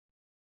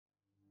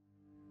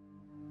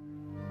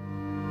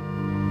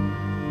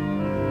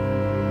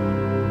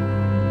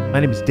My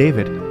name is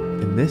David,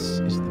 and this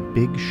is The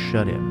Big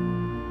Shut-In.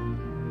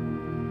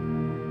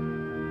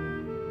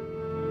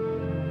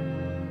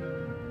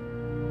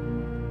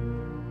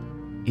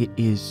 It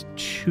is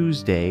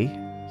Tuesday,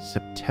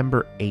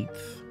 September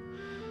 8th,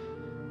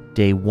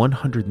 day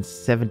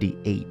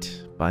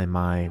 178 by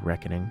my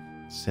reckoning,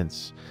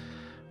 since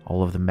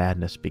all of the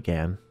madness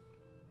began.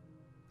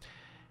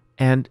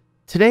 And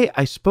today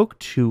I spoke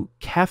to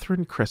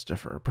Catherine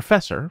Christopher,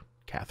 Professor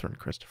Catherine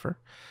Christopher,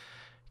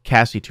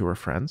 Cassie to her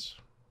friends,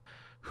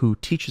 who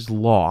teaches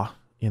law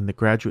in the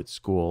graduate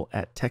school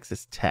at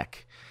Texas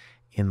Tech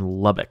in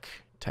Lubbock,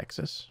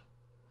 Texas.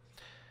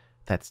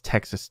 That's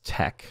Texas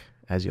Tech,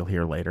 as you'll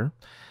hear later.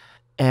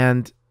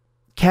 And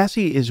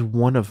Cassie is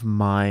one of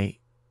my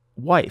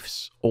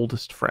wife's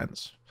oldest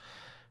friends.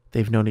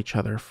 They've known each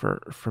other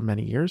for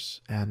many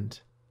years, and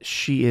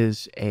she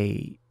is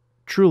a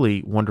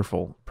truly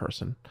wonderful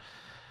person,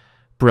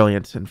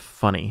 brilliant and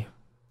funny,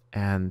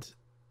 and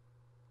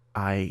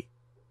I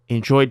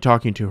enjoyed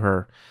talking to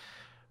her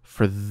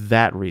for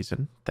that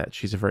reason, that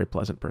she's a very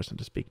pleasant person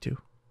to speak to.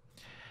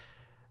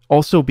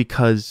 Also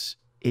because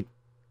it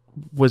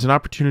was an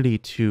opportunity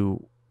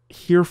to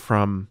hear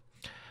from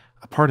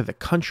a part of the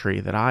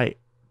country that I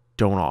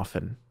don't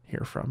often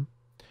hear from.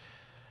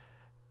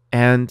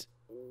 And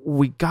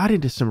we got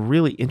into some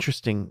really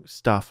interesting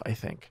stuff, I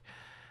think,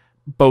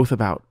 both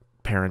about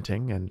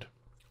parenting and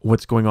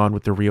what's going on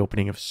with the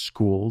reopening of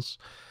schools,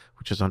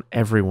 which is on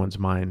everyone's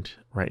mind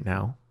right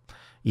now,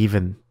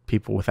 even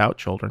people without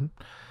children.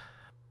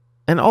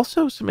 And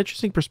also some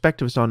interesting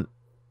perspectives on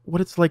what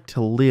it's like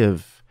to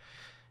live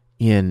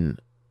in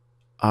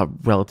a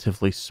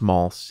relatively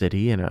small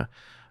city in a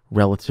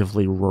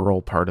relatively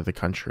rural part of the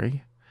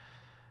country,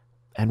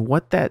 and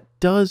what that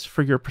does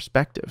for your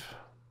perspective,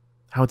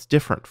 how it's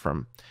different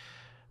from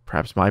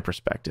perhaps my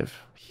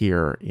perspective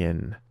here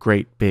in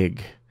great,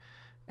 big,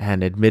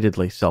 and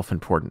admittedly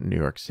self-important New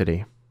York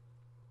City.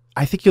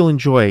 I think you'll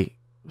enjoy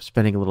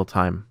spending a little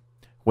time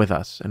with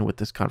us and with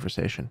this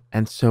conversation.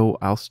 And so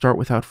I'll start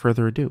without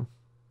further ado.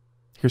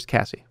 Here's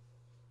Cassie.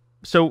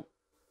 So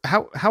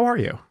how are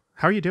you?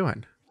 How are you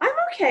doing? I'm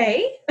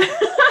okay.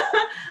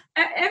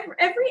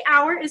 Every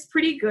hour is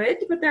pretty good,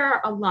 but there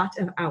are a lot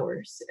of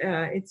hours.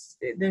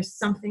 There's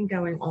something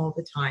going all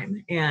the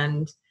time,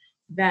 and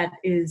that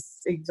is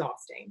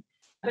exhausting.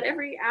 But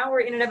every hour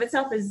in and of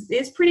itself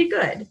is pretty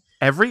good.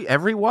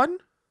 Everyone?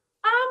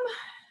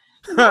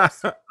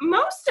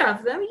 Most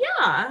of them,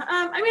 yeah.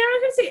 I'm not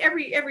gonna say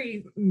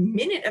every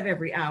minute of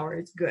every hour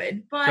is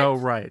good, but oh,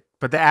 right.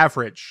 But the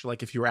average,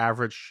 like if you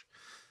average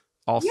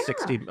all yeah.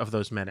 60 of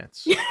those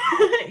minutes.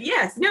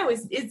 Yes, no,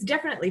 it's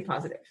definitely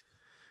positive.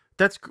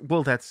 That's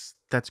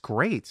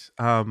great.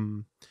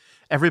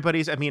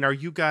 Everybody's, I mean, are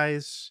you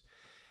guys,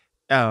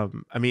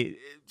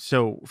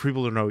 so for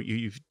people who know,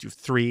 you do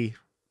 3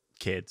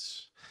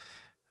 kids,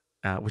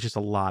 which is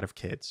a lot of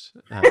kids,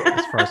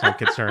 as far as I'm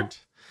concerned.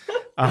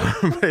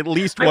 At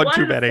least one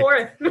too many.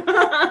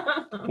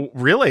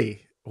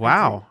 Really?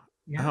 Wow.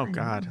 Yeah, oh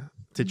God.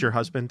 Did your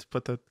husband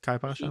put the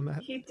kibosh on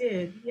that? He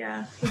did.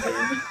 Yeah. He did.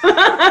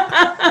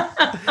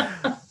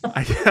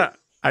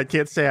 I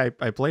can't say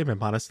I blame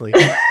him, honestly.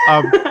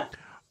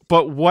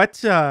 But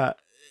what? I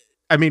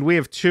mean, we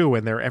have 2,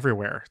 and they're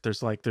everywhere.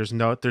 There's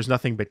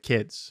nothing but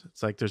kids.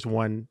 It's like there's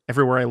one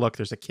everywhere I look.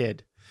 There's a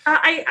kid.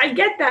 I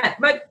get that,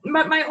 but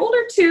my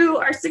older 2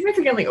 are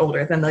significantly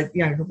older than the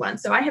younger one.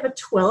 So I have a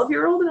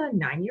 12-year-old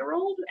and a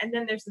 9-year-old, and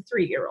then there's the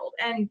 3-year-old.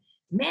 And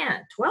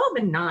man, 12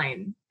 and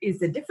 9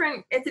 is a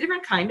different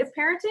kind of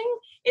parenting.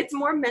 It's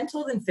more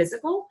mental than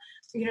physical.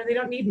 You know, they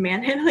don't need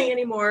manhandling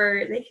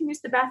anymore. They can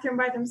use the bathroom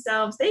by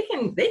themselves. They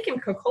can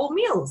cook whole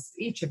meals,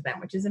 each of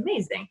them, which is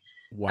amazing.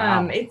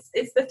 Wow. It's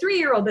the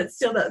 3-year-old that's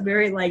still that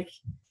very like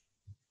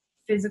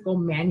physical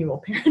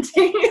manual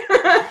parenting.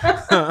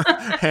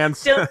 Hands.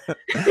 Still,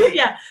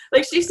 yeah,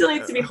 like she still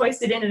needs to be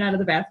hoisted in and out of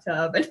the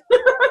bathtub.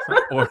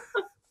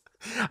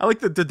 I like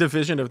the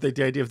division of the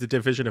idea of the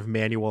division of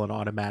manual and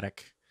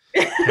automatic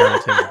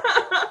parenting.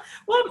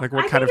 Well, like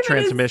what kind of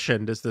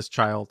transmission does this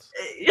child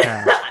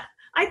have?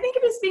 I think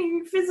of it as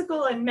being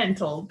physical and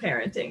mental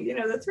parenting. You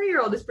know, the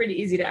 3-year-old is pretty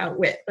easy to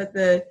outwit, but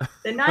the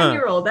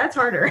 9-year-old, that's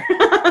harder.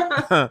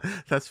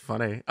 That's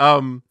funny.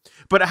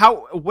 But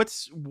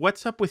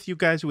what's up with you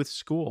guys with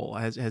school?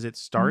 Has it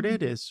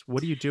started?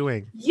 What are you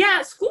doing?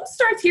 Yeah, school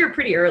starts here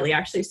pretty early,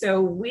 actually. So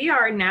we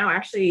are now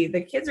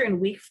the kids are in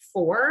week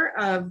 4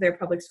 of their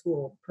public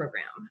school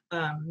program.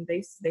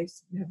 They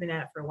have been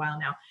at it for a while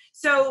now.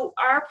 So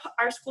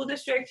our school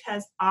district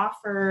has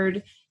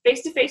offered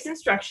face-to-face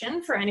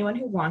instruction for anyone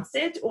who wants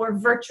it, or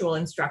virtual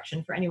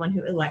instruction for anyone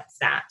who elects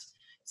that.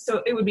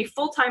 So it would be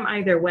full-time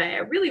either way. I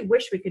really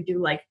wish we could do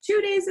like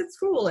 2 days at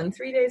school and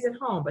 3 days at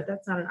home, but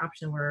that's not an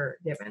option we're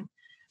given.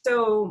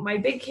 So my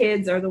big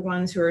kids are the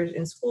ones who are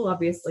in school,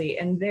 obviously,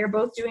 and they're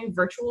both doing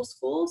virtual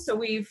school. So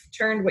we've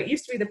turned what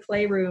used to be the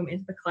playroom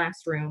into the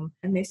classroom,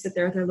 and they sit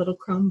there with their little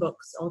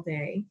Chromebooks all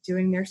day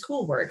doing their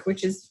schoolwork,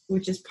 which is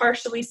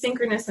partially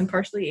synchronous and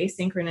partially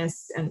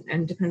asynchronous,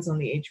 and depends on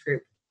the age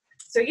group.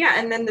 So yeah,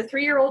 and then the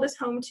 3-year-old is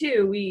home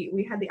too.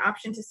 We had the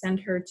option to send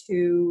her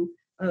to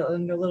a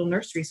little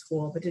nursery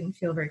school, but didn't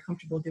feel very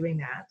comfortable doing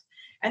that.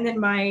 And then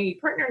my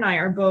partner and I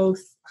are both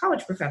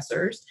college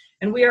professors,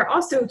 and we are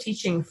also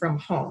teaching from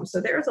home. So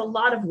there's a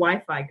lot of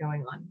Wi-Fi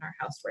going on in our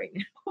house right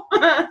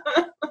now.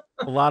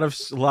 A lot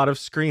of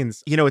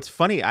screens. You know, it's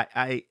funny.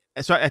 I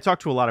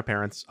talked to a lot of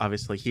parents,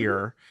 obviously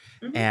here,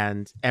 Mhm.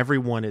 and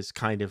everyone is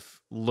kind of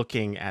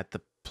looking at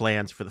the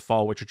plans for the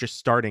fall, which are just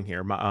starting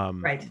here.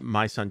 Right.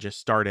 My son just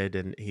started,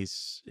 and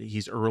he's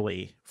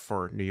early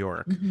for New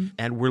York, Mhm.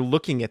 and we're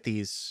looking at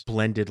these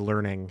blended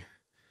learning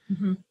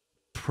Mhm.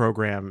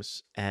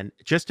 programs, and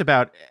just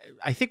about,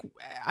 I think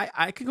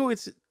I could go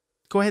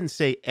ahead and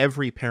say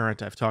every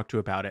parent I've talked to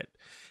about it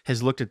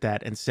has looked at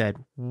that and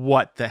said,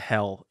 what the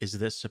hell is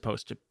this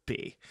supposed to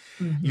be?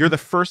 You're Mhm. the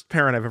first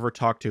parent I've ever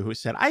talked to who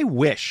said, I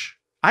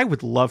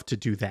would love to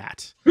do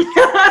that.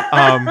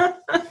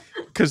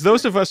 Because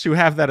those of us who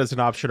have that as an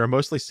option are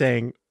mostly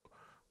saying,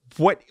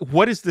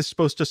 what is this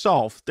supposed to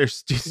solve? They're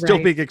still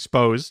Right. being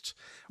exposed.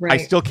 I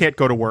Right. still can't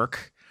go to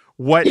work.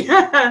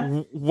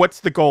 What's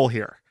the goal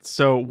here?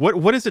 So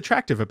what is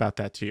attractive about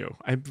that to you?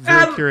 I'm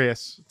very um,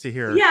 curious to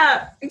hear.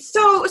 yeah.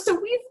 So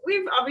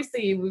we've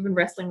obviously we've been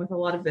wrestling with a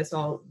lot of this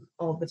all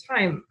the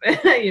time,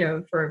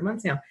 for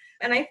months now.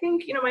 And I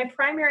think, my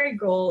primary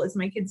goal is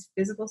my kids'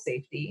 physical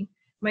safety.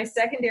 My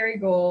secondary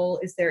goal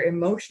is their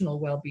emotional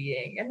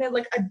well-being. And then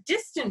like a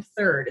distant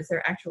third is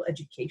their actual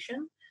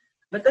education.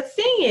 But the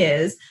thing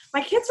is,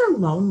 my kids are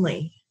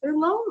lonely. They're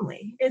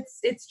lonely.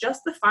 It's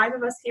just the 5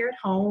 of us here at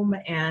home,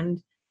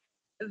 and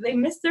they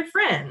miss their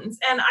friends.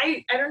 And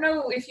I don't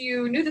know if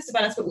you knew this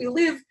about us, but we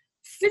live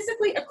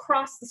physically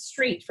across the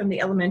street from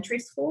the elementary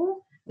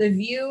school. The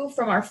view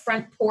from our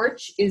front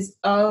porch is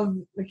of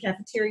the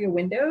cafeteria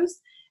windows.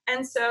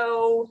 And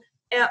so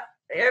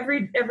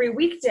every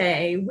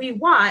weekday we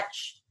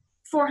watch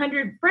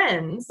 400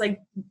 friends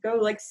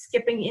go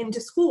skipping into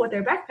school with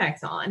their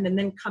backpacks on and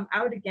then come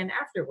out again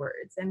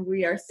afterwards. And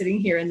we are sitting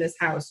here in this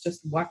house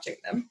just watching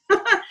them.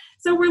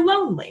 So we're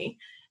lonely,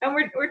 and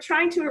we're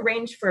trying to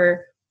arrange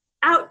for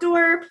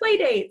outdoor play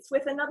dates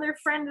with another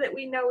friend that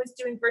we know is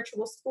doing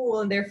virtual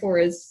school and therefore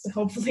is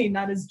hopefully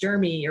not as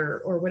germy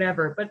or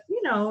whatever. But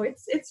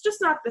it's just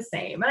not the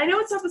same. And I know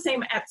it's not the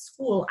same at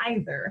school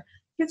either.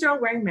 Kids are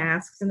all wearing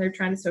masks and they're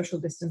trying to social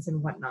distance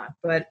and whatnot.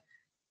 But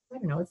I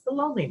don't know, it's the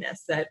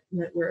loneliness that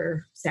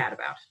we're sad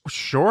about.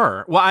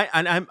 Sure. Well,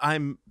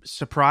 I'm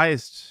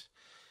surprised.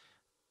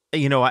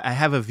 I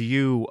have a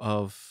view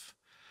of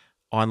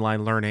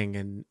online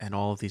learning and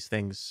all of these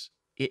things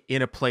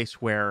in a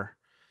place where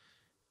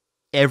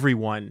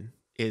everyone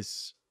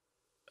is,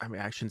 I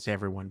mean, I shouldn't say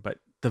everyone, but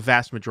the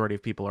vast majority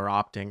of people are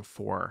opting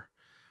for,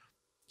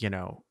 you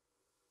know,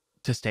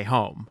 to stay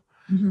home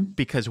Mhm.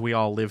 because we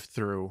all lived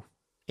through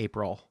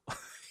April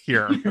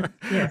here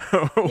Yes.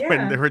 when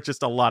Yeah. there were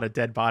just a lot of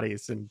dead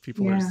bodies and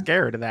people were Yeah.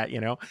 scared of that.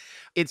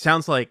 It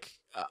sounds like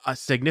a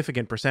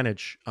significant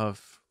percentage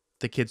of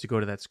the kids who go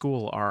to that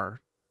school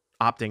are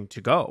opting to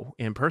go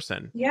in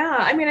person. Yeah,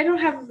 I mean, I don't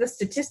have the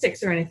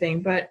statistics or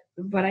anything, but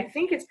I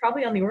think it's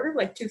probably on the order of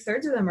like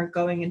 2/3 of them are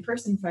going in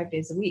person 5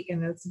 days a week,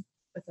 and that's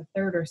a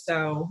third or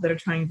so that are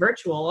trying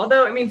virtual.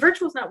 Although, I mean,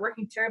 virtual is not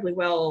working terribly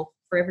well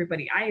for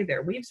everybody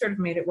either. We've sort of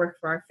made it work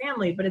for our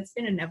family, but it's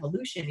been an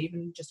evolution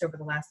even just over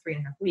the last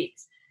 3.5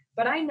 weeks.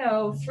 But I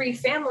know 3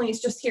 families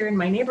just here in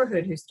my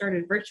neighborhood who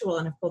started virtual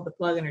and have pulled the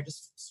plug and are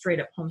just straight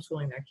up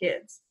homeschooling their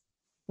kids.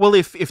 Well,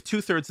 if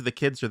 2/3 of the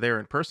kids are there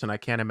in person, I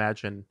can't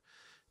imagine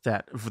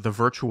that the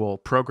virtual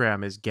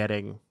program is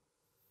getting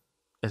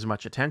as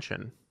much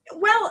attention.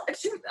 Well,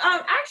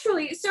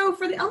 actually, so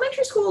for the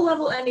elementary school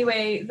level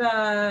anyway,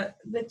 the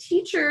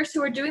teachers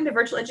who are doing the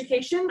virtual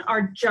education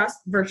are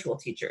just virtual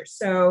teachers.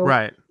 So,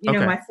 Right.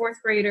 Okay. my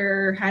 4th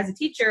grader has a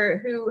teacher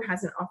who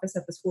has an office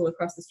at the school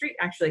across the street,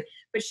 actually,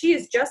 but she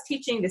is just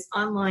teaching this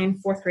online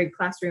 4th grade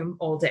classroom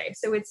all day.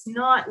 So it's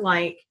not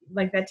like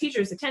that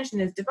teacher's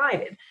attention is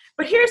divided.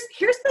 But here's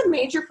the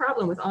major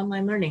problem with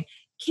online learning: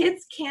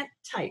 kids can't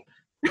type.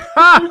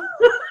 Ha!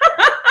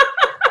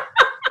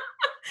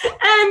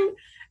 and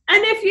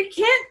and if you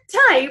can't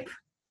type,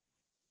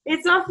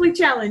 it's awfully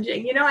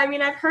challenging. I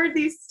mean, I've heard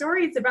these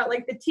stories about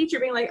like the teacher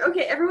being like,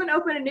 okay, everyone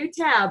open a new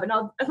tab, and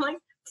like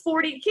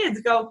 40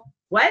 kids go,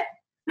 what?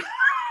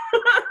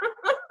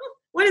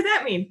 What does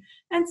that mean?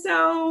 And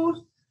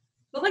so,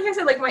 but like I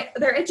said,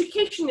 their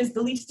education is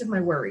the least of my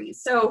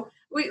worries. So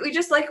we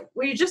just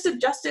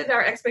adjusted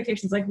our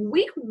expectations. Like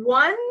week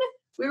 1,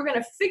 we were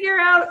going to figure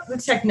out the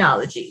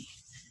technology.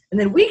 And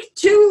then week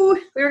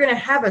 2, we were going to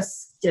have a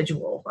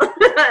schedule.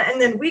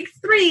 And then week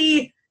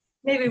 3,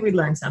 maybe we'd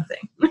learn something.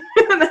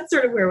 That's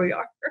sort of where we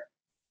are.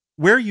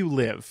 Where you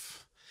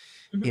live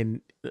Mhm.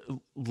 in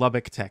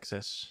Lubbock,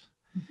 Texas,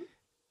 Mhm.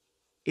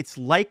 it's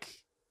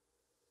like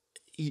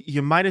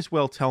you might as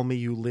well tell me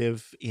you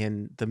live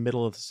in the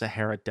middle of the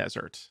Sahara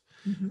Desert,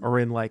 Mhm. or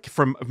in, like,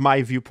 from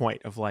my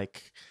viewpoint of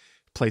like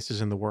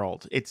places in the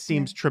world. It Yeah.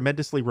 seems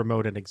tremendously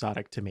remote and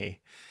exotic to me.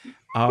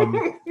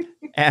 Um,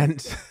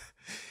 and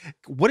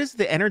what is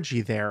the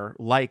energy there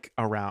like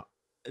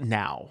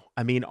now?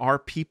 I mean, are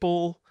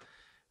people,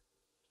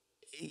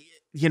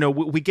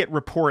 we get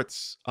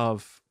reports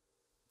of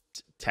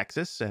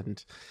Texas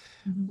and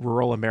Mhm.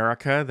 rural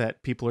America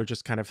that people are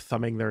just kind of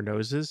thumbing their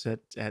noses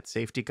at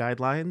safety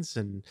guidelines,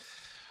 and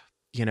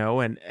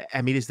and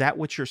I mean, is that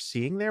what you're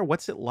seeing there?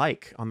 What's it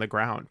like on the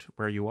ground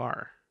where you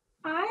are?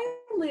 I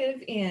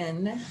live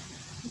in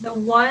the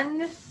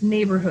one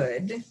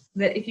neighborhood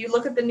that if you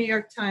look at the New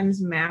York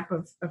Times map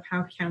of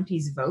how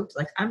counties vote,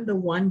 like I'm the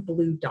one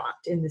blue dot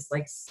in this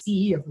like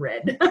sea of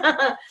red.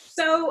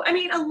 So, I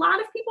mean, a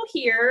lot of people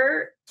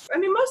here, I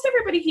mean, most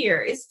everybody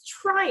here is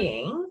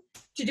trying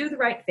to do the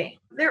right thing.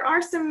 There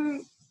are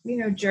some,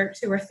 jerks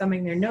who are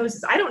thumbing their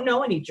noses. I don't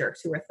know any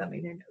jerks who are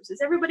thumbing their noses.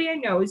 Everybody I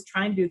know is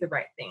trying to do the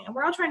right thing. And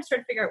we're all trying to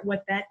start to figure out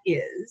what that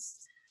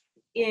is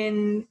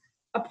in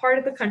a part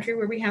of the country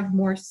where we have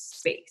more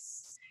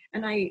space.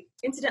 And I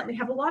incidentally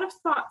have a lot of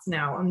thoughts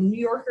now on New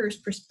Yorkers'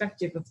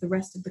 perspective of the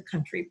rest of the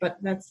country, but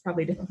that's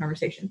probably a different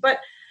conversation. But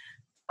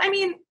I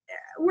mean,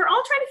 we're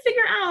all trying to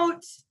figure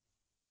out,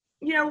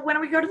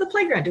 when we go to the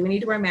playground, do we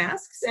need to wear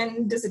masks?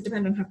 And does it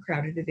depend on how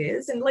crowded it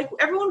is? And like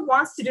everyone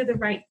wants to do the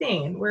right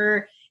thing. And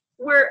we're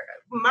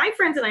my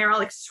friends and I are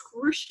all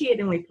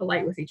excruciatingly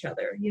polite with each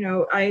other.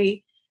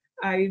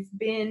 I've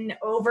been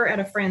over at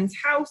a friend's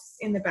house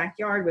in the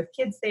backyard with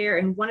kids there,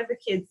 and one of the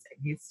kids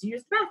needs to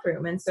use the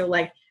bathroom. And so,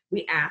 like,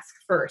 we ask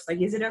first,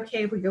 like, is it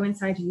okay if we go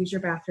inside to use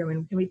your bathroom?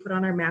 And can we put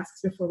on our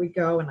masks before we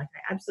go? And, like,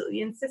 I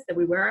absolutely insist that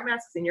we wear our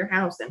masks in your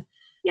house. And,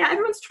 yeah,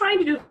 everyone's trying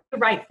to do the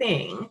right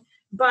thing,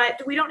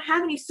 but we don't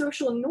have any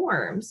social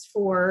norms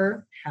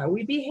for how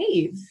we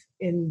behave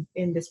in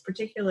this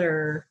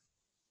particular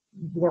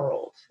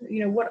world.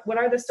 What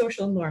are the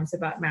social norms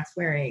about mask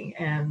wearing?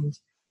 And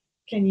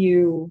can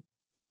you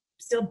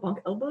still bump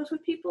elbows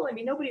with people? I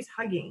mean, nobody's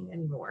hugging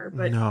anymore,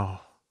 but No.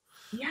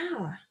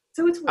 yeah.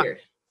 So it's weird.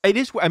 It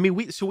is. I mean,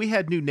 we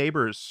had new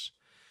neighbors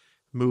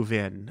move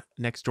in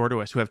next door to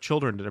us who have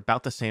children that are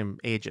about the same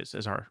ages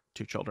as our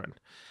two children,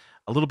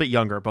 a little bit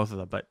younger, both of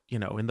them, but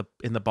in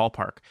the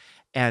ballpark.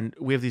 And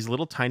we have these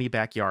little tiny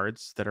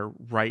backyards that are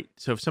right.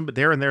 So if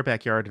they're in their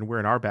backyard and we're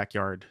in our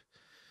backyard,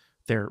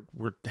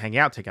 we're hanging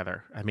out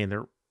together. I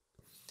mean,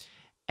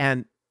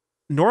 and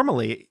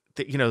normally,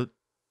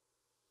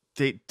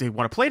 they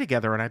want to play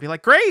together, and I'd be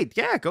like, great,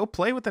 yeah, go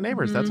play with the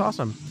neighbors. That's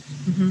awesome.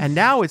 Mhm. And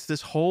now it's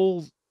this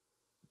whole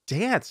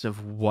dance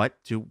of what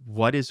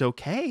is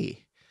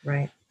okay.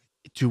 Right.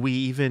 Do we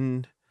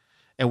even?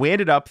 And we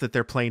ended up that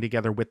they're playing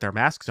together with their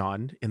masks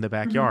on in the Mhm.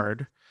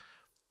 backyard,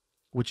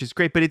 which is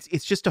great. But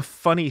it's just a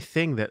funny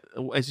thing that,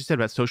 as you said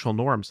about social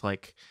norms,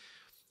 like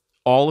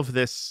all of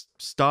this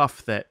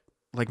stuff that,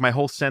 like my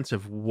whole sense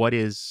of what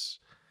is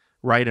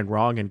right and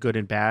wrong and good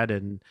and bad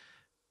and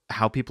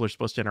how people are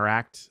supposed to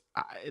interact,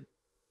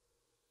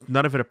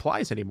 none of it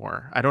applies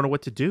anymore. I don't know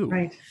what to do.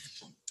 Right.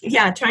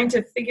 Yeah, trying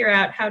to figure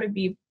out how to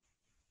be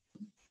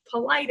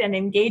polite and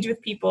engage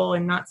with people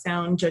and not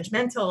sound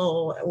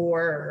judgmental,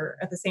 or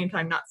at the same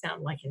time not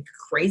sound like a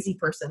crazy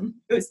person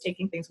who is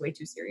taking things way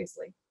too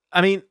seriously.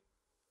 I mean,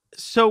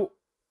 so,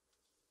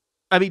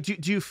 I mean,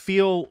 do you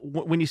feel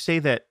when you say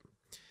that,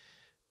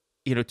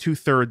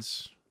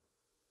 2/3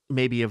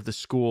 maybe of the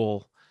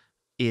school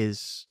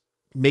is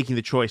making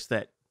the choice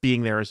that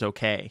being there is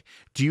okay,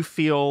 do you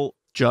feel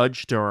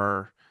judged,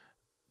 or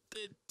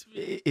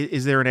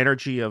is there an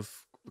energy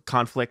of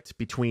conflict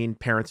between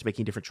parents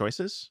making different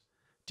choices,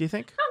 do you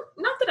think?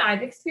 Not that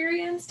I've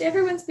experienced.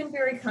 Everyone's been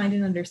very kind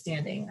and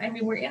understanding. I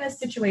mean, we're in a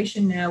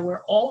situation now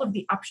where all of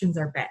the options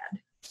are bad.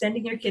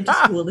 Sending your kid to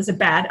school is a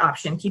bad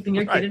option. Keeping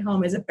your kid at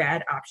home is a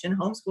bad option.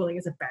 Homeschooling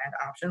is a bad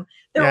option.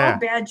 They're all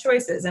bad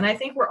choices. And I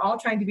think we're all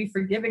trying to be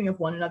forgiving of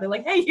one another.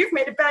 Like, hey, you've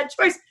made a bad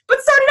choice, but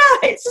so did I.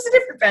 It's just a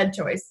different bad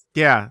choice.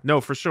 Yeah,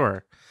 no, for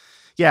sure.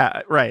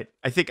 Yeah, right.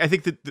 I think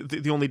that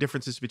the only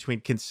difference is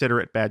between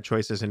considerate bad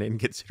choices and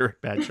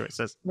inconsiderate bad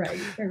choices. Right.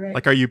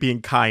 Like, are you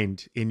being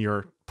kind in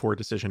your poor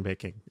decision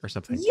making or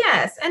something?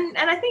 Yes, and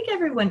I think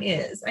everyone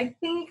is. I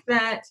think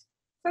that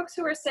folks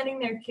who are sending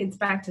their kids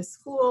back to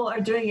school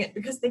are doing it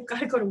because they've got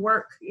to go to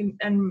work.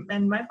 And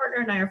my partner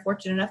and I are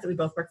fortunate enough that we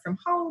both work from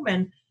home,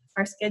 and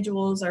our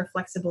schedules are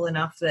flexible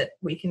enough that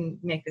we can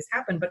make this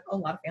happen. But a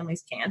lot of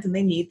families can't, and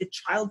they need the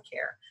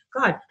childcare.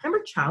 God,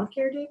 remember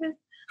childcare, David?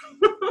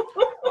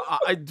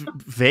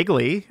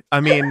 Vaguely.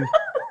 I mean,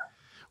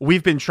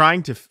 we've been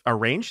trying to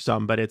arrange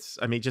some, but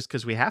just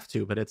because we have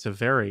to, but it's a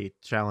very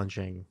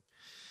challenging.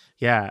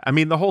 Yeah. I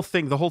mean,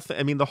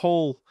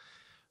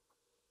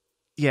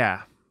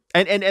 yeah.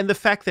 And the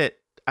fact that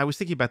I was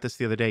thinking about this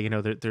the other day,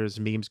 there's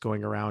memes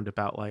going around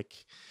about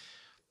like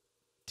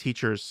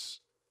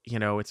teachers,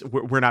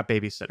 we're not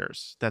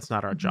babysitters. That's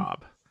not our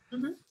job.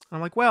 Mm-hmm.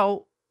 I'm like,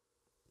 well,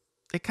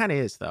 it kind of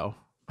is though.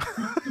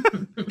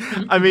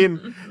 I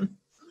mean,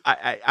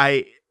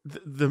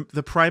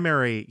 the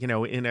primary,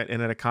 in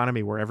an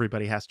economy where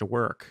everybody has to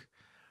work,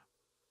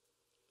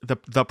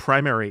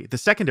 the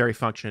secondary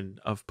function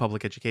of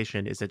public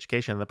education is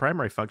education. And the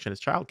primary function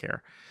is childcare.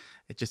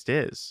 It just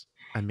is.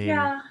 I mean,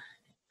 yeah,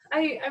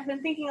 I've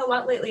been thinking a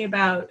lot lately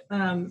about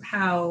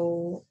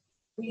how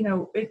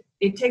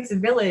it takes a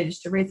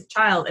village to raise a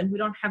child, and we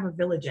don't have a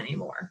village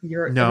anymore.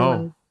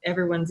 No.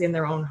 Everyone's in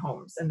their own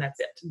homes, and that's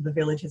it. The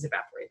village has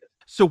evaporated.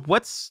 So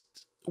what's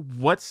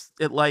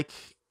it like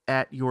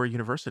at your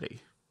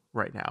university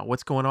right now?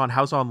 What's going on?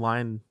 How's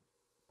online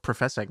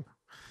professing?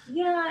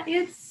 Yeah,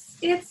 it's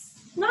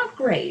not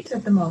great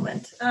at the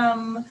moment.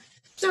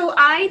 So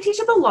I teach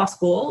at the law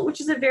school, which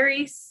is a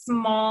very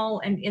small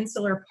and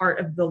insular part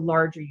of the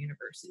larger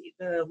university.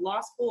 The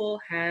law school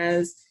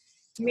has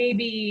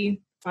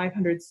maybe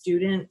 500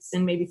 students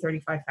and maybe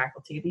 35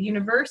 faculty. The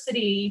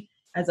university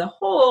as a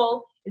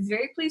whole is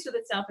very pleased with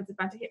itself. It's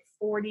about to hit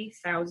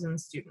 40,000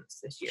 students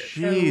this year.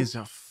 Jeez,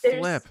 So a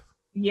flip.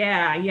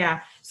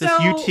 yeah. This So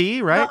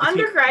UT, right? the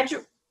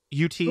undergraduate.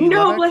 UT.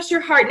 No, Lubbock? bless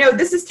your heart. No,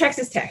 this is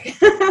Texas Tech.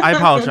 I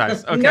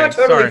apologize. Okay, no,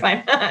 totally sorry.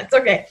 fine. It's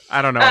okay.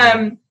 I don't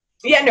know.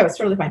 Yeah, no, it's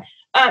totally fine.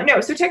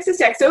 No, so Texas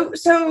Tech. So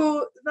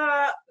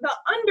the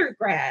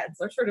undergrads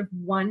are sort of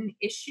one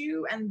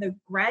issue, and the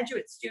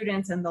graduate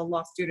students and the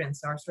law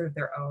students are sort of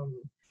their own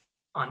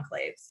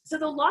enclaves. So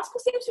the law school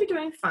seems to be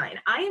doing fine.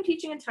 I am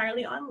teaching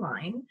entirely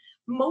online.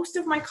 Most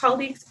of my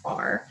colleagues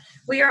are.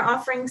 We are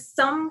offering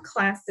some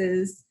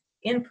classes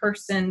in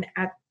person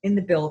in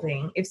the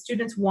building if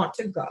students want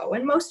to go,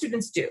 and most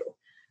students do.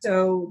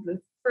 So the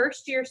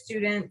first year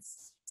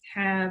students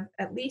have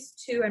at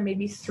least 2 and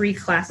maybe 3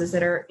 classes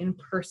that are in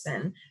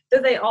person,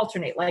 though they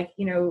alternate. Like,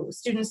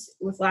 students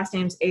with last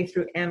names A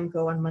through M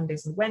go on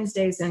Mondays and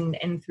Wednesdays, and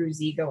N through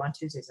Z go on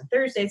Tuesdays and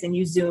Thursdays, and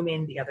you Zoom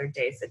in the other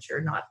days that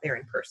you're not there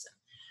in person.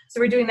 So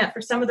we're doing that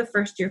for some of the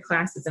first year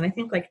classes, and I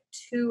think like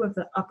 2 of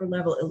the upper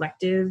level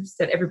electives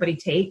that everybody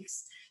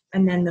takes,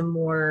 and then the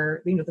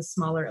more, the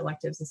smaller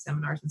electives, the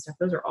seminars and stuff,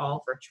 those are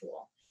all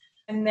virtual.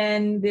 And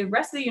then the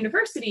rest of the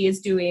university is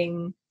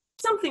doing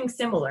something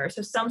similar.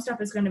 So some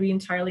stuff is going to be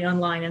entirely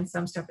online, and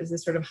some stuff is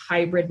this sort of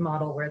hybrid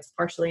model where it's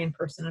partially in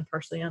person and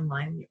partially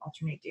online, and you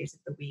alternate days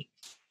of the week.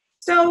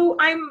 So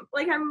I'm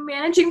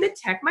managing the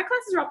tech. My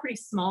classes are all pretty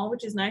small,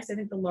 which is nice. I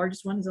think the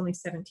largest one has only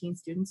 17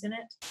 students in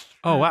it.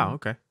 Oh, wow.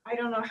 Okay. I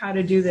don't know how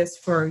to do this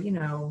for,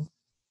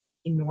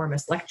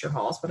 enormous lecture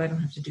halls, but I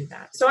don't have to do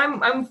that. So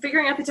I'm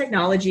figuring out the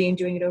technology and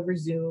doing it over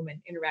Zoom and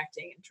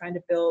interacting and trying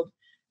to build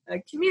a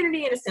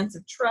community and a sense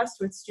of trust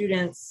with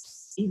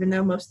students, even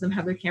though most of them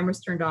have their cameras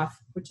turned off,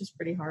 which is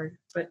pretty hard.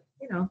 But,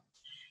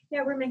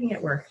 yeah, we're making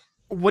it work.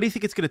 What do you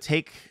think it's going to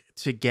take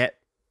to get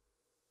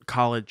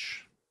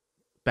college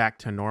back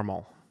to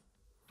normal?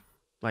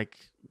 Like,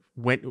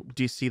 when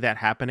do you see that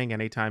happening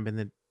anytime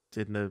in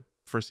the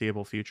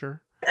foreseeable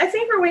future? I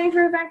think we're waiting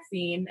for a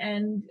vaccine,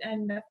 and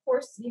of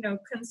course,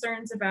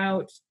 concerns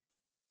about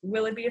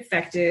will it be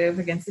effective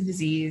against the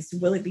disease?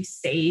 Will it be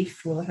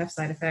safe? Will it have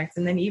side effects?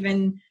 And then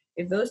even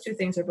if those 2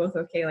 things are both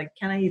okay, like,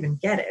 can I even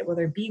get it? Will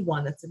there be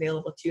one that's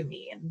available to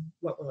me, and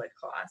what will it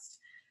cost?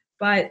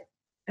 But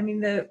I mean,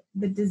 the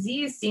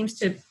disease seems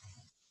to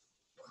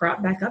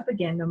crop back up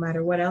again no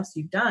matter what else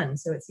you've done.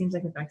 So it seems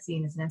like a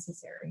vaccine is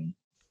necessary.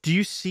 Do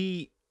you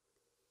see,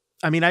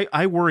 I mean,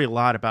 I worry a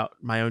lot about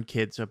my own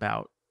kids,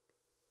 about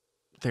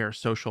their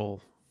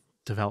social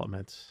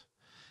development,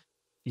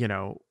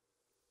 and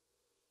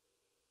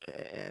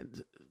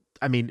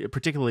I mean,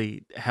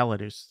 particularly Helen,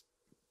 who's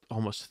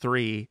almost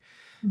 3.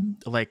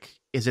 Mm-hmm. Like,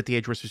 is at the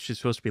age where she's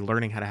supposed to be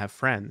learning how to have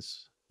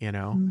friends,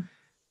 Mm-hmm.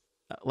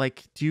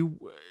 Like, do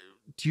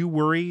you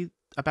worry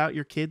about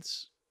your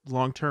kids'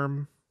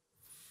 long-term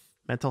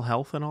mental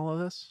health and all of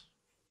this?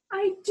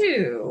 I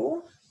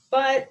do,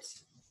 but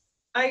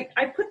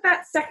I put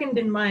that second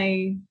in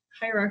my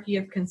hierarchy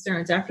of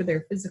concerns after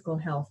their physical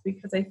health,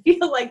 because I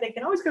feel like they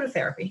can always go to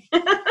therapy.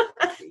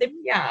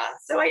 Yeah,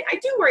 so I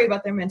do worry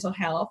about their mental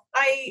health.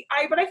 But I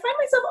find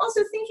myself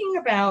also thinking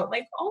about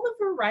like all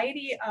the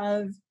variety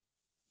of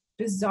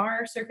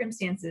bizarre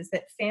circumstances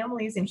that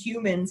families and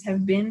humans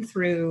have been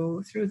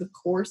through the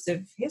course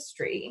of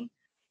history.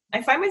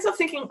 I find myself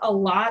thinking a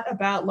lot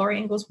about Laura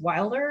Ingalls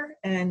Wilder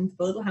and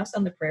The Little House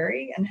on the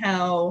Prairie, and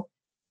how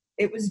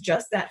it was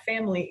just that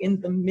family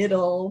in the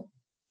middle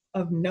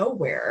of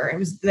nowhere. It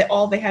was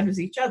all they had was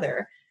each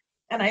other.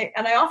 And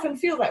I often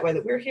feel that way,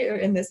 that we're here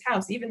in this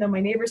house, even though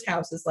my neighbor's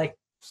house is like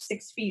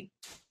 6 feet,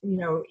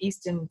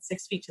 east and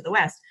 6 feet to the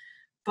west.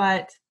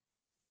 But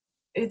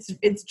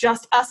it's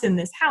just us in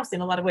this house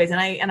in a lot of ways.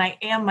 And I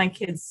am my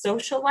kids'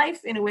 social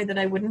life in a way that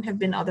I wouldn't have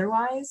been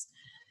otherwise.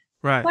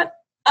 Right. But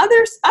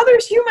others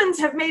humans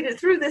have made it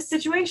through this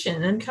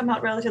situation and come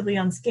out relatively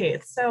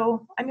unscathed.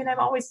 So I mean, I've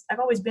always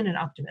been an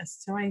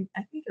optimist. So I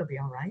think it'll be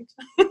all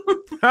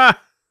right.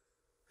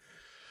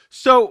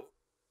 So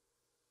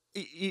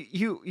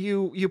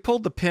you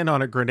pulled the pin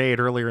on a grenade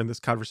earlier in this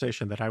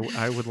conversation that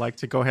I would like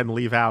to go ahead and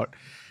leave out.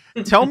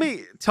 Tell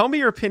me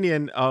your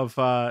opinion of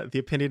the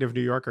opinion of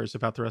New Yorkers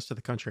about the rest of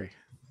the country.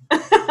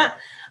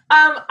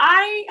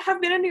 I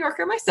have been a New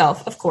Yorker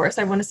myself, of course.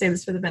 I want to say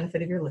this for the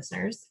benefit of your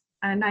listeners.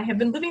 And I have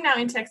been living now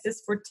in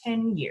Texas for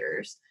 10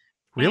 years.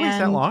 Really? Is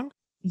that long?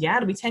 Yeah,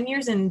 it'll be 10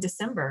 years in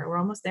December. We're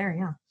almost there,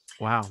 yeah.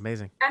 Wow,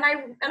 amazing. And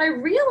I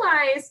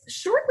realized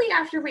shortly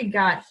after we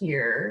got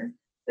here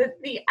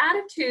the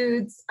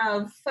attitudes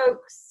of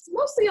folks,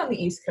 mostly on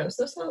the East Coast,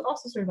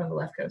 also sort of on the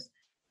left coast,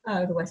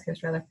 the West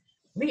Coast rather,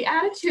 the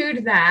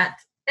attitude that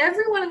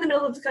everyone in the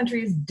middle of the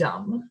country is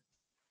dumb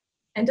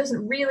and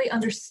doesn't really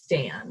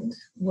understand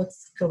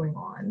what's going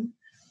on.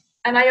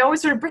 And I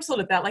always sort of bristled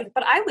at that, like,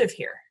 but I live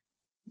here.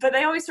 But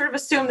they always sort of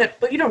assume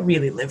that, well, you don't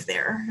really live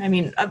there. I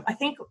mean, I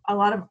think a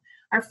lot of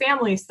our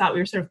families thought we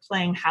were sort of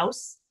playing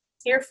house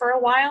here for a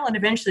while, and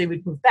eventually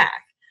we'd move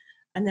back.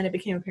 And then it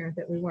became apparent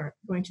that we weren't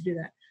going to do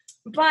that.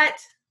 But,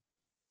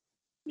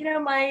 you know,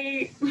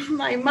 my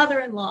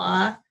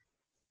mother-in-law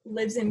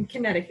lives in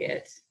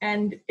Connecticut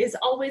and is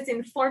always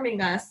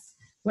informing us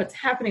what's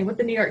happening, what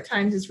the New York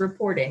Times is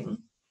reporting.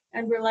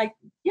 And we're like,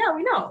 yeah,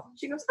 we know.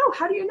 She goes, oh,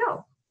 how do you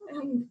know?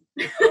 And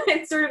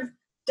it sort of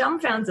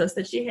dumbfounds us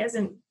that she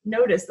hasn't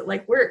noticed that,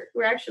 like, we're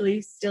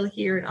actually still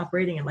here and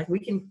operating, and like we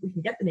can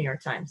get the New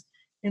York Times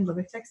in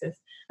Lubbock, Texas.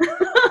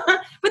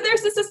 But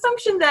there's this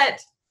assumption that,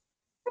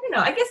 I don't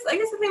know, I guess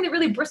the thing that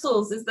really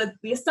bristles is that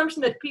the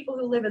assumption that people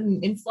who live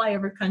in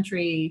flyover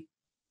country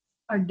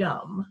are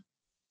dumb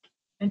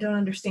and don't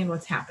understand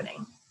what's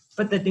happening,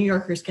 but that New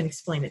Yorkers can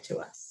explain it to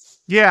us.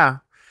 Yeah.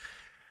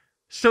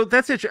 So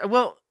that's it.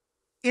 Well,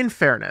 in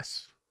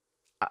fairness.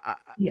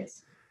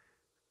 Yes.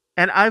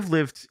 And I've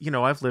lived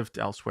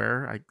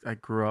elsewhere. I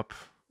grew up,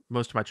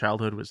 most of my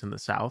childhood was in the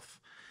South,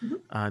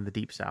 in the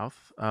deep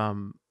South.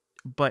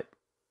 But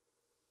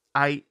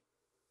I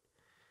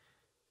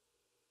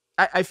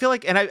feel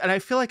like, and I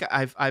feel like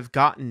I've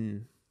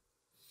gotten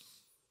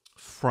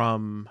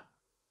from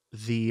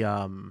the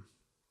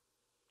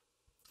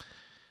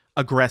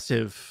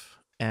aggressive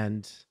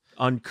and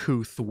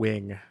uncouth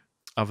wing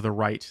of the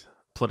right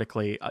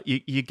politically.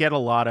 You get a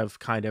lot of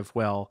kind of,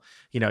 well,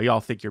 you know, y'all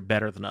think you're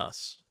better than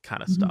us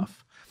kind of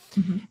stuff.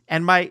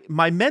 And my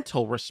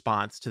mental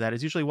response to that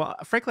is usually, well,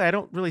 frankly, I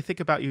don't really think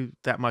about you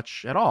that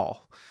much at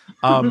all.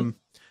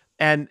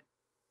 And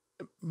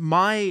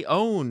my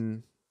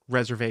own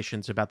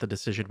reservations about the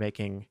decision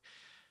making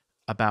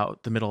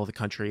about the middle of the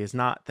country is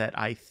not that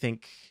I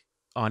think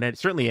on it,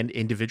 certainly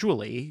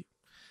individually,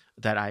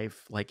 that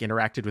I've like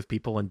interacted with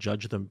people and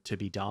judged them to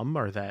be dumb,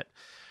 or that,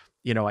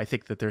 you know, I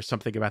think that there's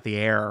something about the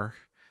air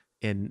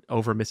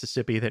over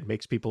Mississippi that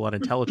makes people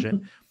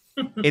unintelligent.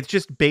 It's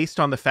just based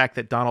on the fact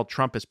that Donald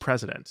Trump is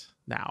president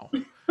now.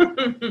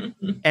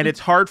 And it's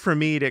hard for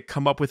me to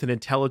come up with an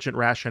intelligent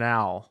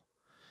rationale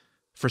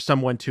for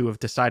someone to have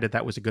decided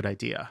that was a good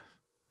idea.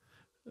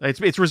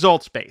 It's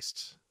results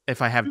based.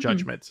 If I have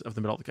judgments of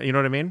the middle of the, you know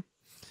what I mean?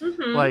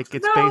 Like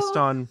it's based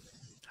on,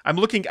 I'm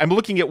looking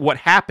at what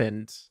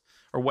happened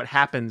or what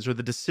happens or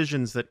the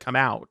decisions that come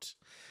out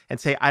and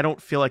say, I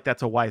don't feel like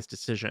that's a wise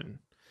decision.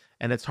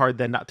 And it's hard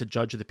then not to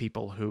judge the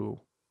people who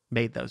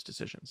made those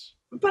decisions.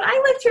 But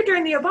I lived here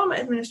during the Obama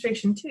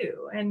administration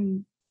too,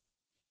 and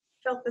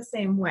felt the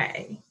same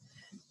way.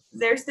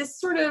 There's this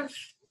sort of,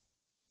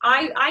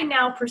 I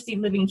now perceive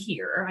living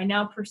here, I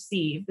now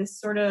perceive this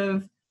sort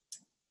of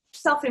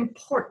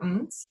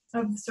self-importance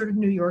of sort of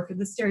New Yorker,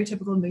 the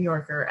stereotypical New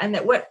Yorker, and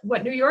that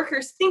what New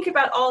Yorkers think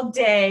about all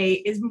day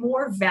is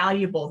more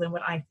valuable than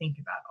what I think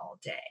about all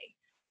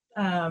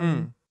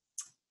day.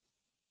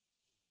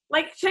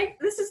 Like,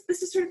 this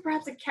is sort of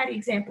perhaps a catty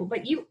example,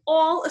 but you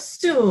all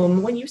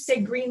assume when you say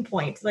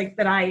Greenpoint, like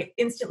that I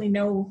instantly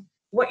know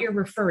what you're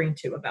referring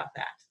to about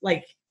that.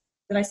 Like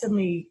that I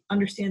suddenly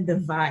understand the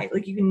vibe.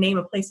 Like you can name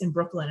a place in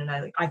Brooklyn and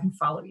I can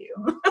follow you.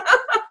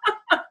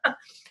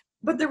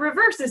 But the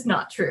reverse is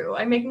not true.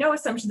 I make no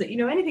assumption that you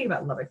know anything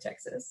about Lubbock,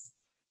 Texas.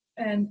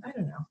 And I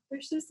don't know.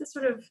 There's just this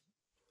sort of...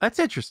 That's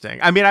interesting.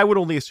 I mean, I would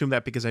only assume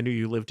that because I knew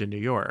you lived in New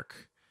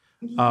York.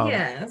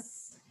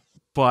 Yes.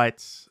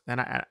 But, and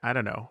I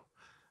don't know.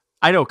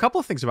 I know a couple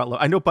of things about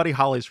Lubbock. I know Buddy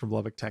Holly's from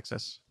Lubbock,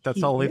 Texas.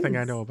 That's the only thing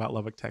I know about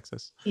Lubbock,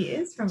 Texas. He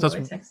is from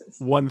Lubbock, Texas.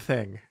 One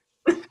thing.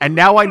 And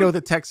now I know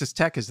that Texas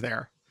Tech is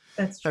there.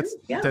 That's true.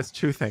 That's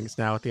two things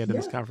now at the end of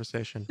this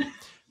conversation.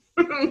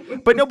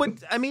 But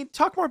I mean,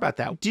 talk more about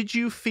that. Did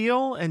you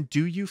feel and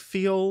do you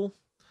feel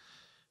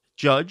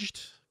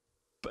judged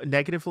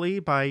negatively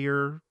by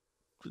your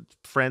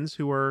friends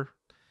who are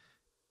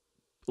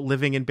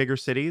living in bigger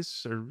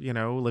cities or, you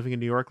know, living in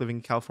New York, living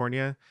in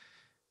California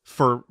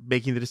for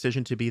making the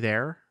decision to be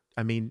there?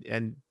 I mean,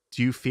 and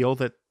do you feel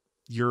that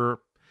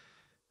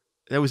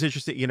that was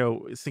interesting, you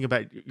know, think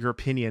about your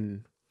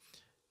opinion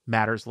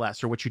matters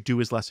less or what you do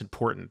is less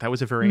important. That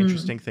was a very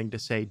interesting thing to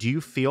say. Do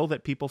you feel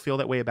that people feel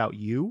that way about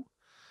you?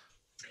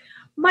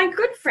 My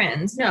good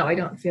friends, no, I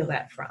don't feel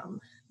that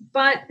from.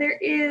 But there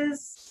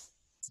is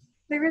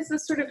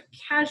this sort of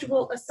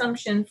casual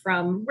assumption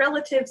from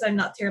relatives I'm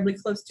not terribly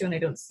close to and I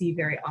don't see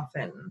very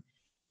often,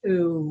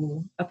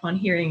 who, upon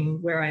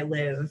hearing where I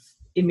live,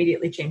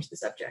 immediately change the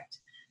subject.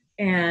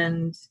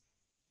 And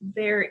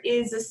there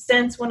is a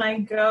sense when I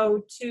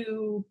go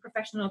to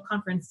professional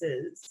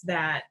conferences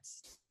that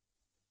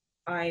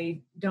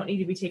I don't need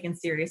to be taken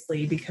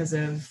seriously because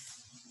of,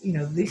 you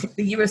know,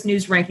 the U.S.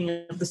 News ranking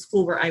of the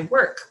school where I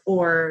work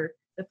or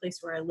the place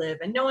where I live,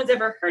 and no one's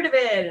ever heard of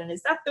it. And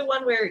is that the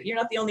one where you're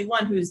not the only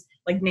one who's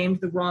like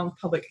named the wrong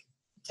public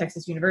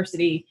Texas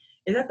university?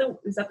 is that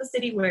the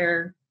city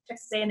where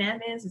Texas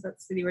A&M is? Is that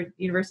the city where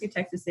University of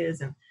Texas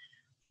is? And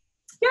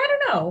yeah, I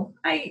don't know.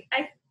 I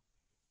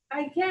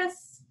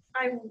guess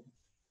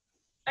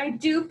I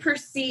do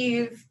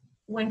perceive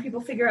when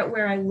people figure out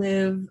where I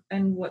live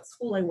and what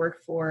school I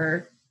work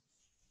for,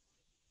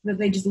 that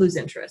they just lose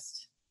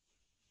interest.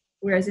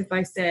 Whereas if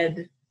I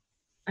said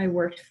I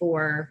worked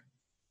for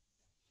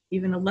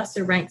even a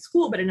lesser ranked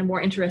school, but in a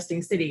more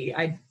interesting city,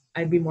 I'd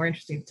be more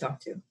interesting to talk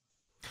to.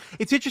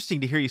 It's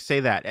interesting to hear you say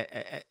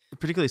that,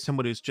 particularly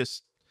someone who's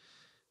just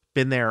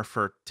been there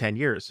for 10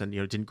 years and,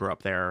 didn't grow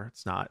up there.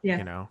 It's not,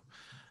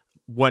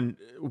 one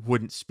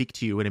wouldn't speak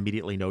to you and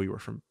immediately know you were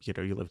from,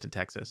 you lived in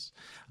Texas.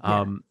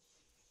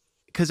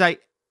 Because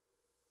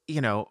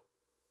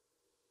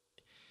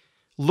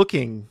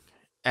looking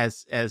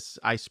as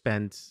I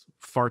spend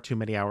far too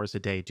many hours a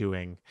day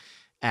doing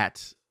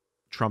at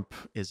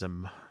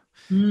Trumpism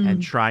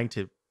and trying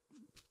to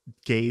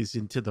gaze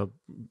into the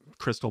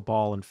crystal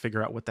ball and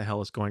figure out what the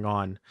hell is going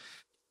on,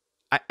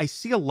 I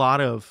see a lot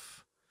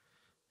of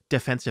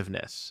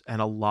defensiveness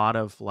and a lot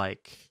of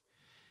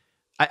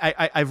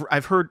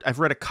I've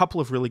read a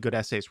couple of really good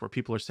essays where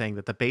people are saying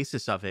that the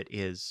basis of it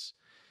is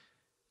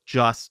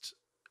just,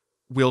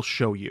 we'll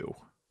show you.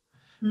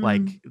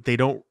 Like they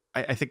don't,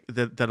 I think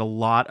that a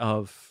lot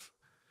of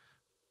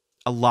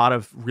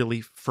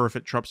really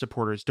fervent Trump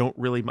supporters don't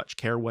really much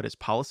care what his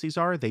policies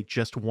are. They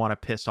just want to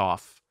piss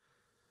off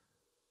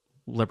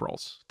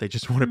liberals. They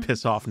just want to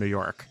piss off New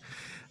York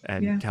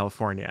and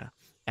California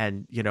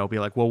and, be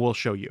like, well, we'll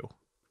show you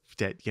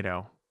that,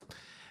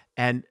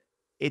 and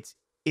it's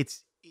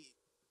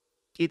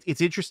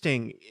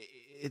interesting.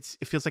 It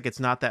feels like it's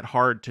not that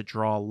hard to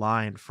draw a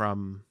line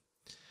from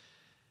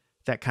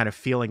that kind of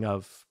feeling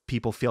of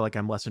people feel like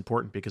I'm less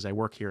important because I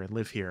work here and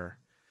live here,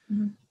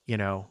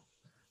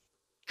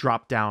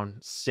 drop down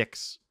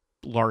 6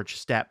 large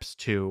steps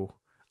to,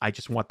 I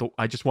just want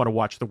to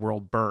watch the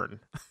world burn.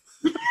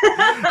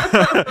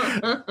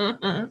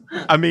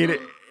 I mean,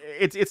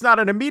 it's not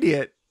an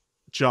immediate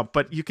jump,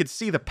 but you could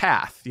see the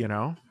path,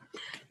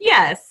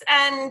 Yes,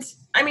 and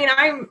I mean,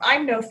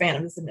 I'm no fan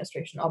of this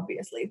administration,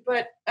 obviously,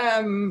 but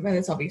and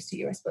it's obvious to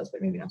you, I suppose,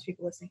 but maybe not to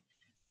people listening.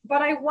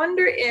 But I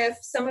wonder if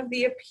some of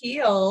the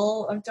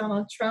appeal of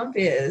Donald Trump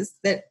is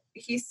that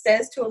he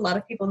says to a lot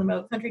of people in the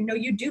middle of the country, no,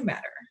 you do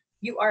matter.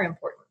 You are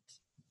important.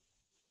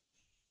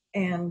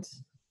 And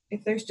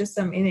if there's just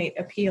some innate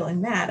appeal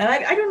in that. And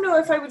I don't know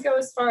if I would go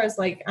as far as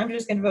I'm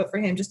just going to vote for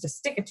him just to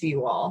stick it to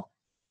you all.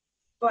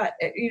 But,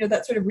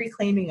 that sort of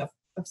reclaiming of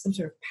some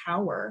sort of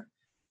power.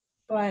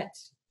 But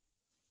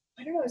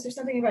I don't know, is there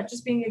something about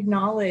just being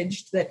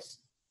acknowledged that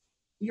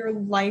your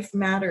life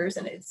matters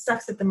and it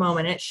sucks at the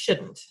moment, and it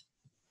shouldn't.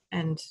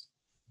 And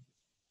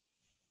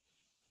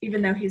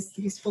even though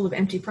he's full of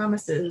empty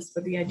promises,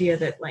 but the idea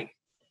that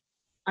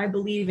I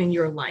believe in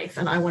your life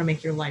and I want to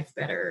make your life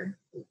better,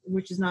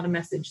 which is not a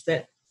message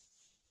that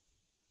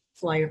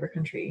flyover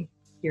country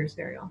hears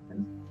very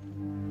often.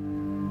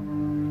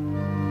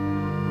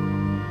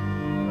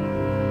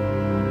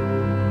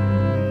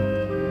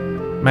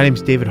 My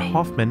name's David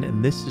Hoffman,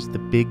 and this is The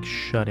Big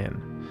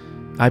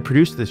Shut-In. I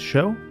produce this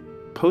show,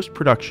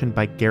 post-production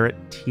by Garrett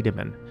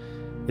Tiedemann.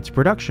 It's a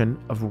production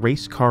of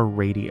Race Car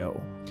Radio.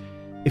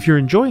 If you're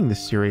enjoying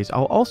this series,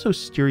 I'll also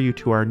steer you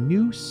to our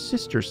new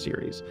sister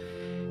series,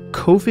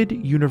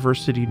 COVID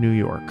University New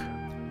York.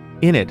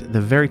 In it,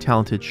 the very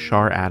talented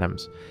Shar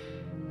Adams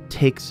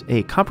takes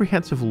a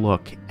comprehensive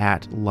look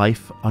at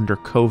life under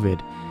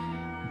COVID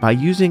by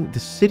using the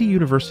City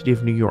University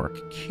of New York,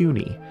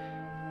 CUNY,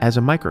 as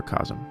a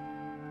microcosm.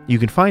 You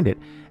can find it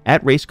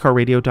at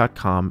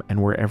racecarradio.com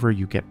and wherever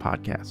you get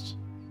podcasts.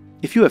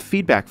 If you have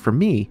feedback for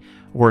me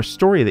or a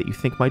story that you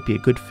think might be a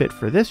good fit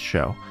for this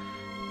show,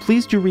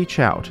 please do reach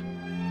out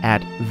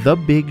at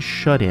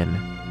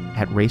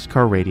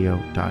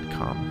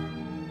thebigShutin@racecarradio.com.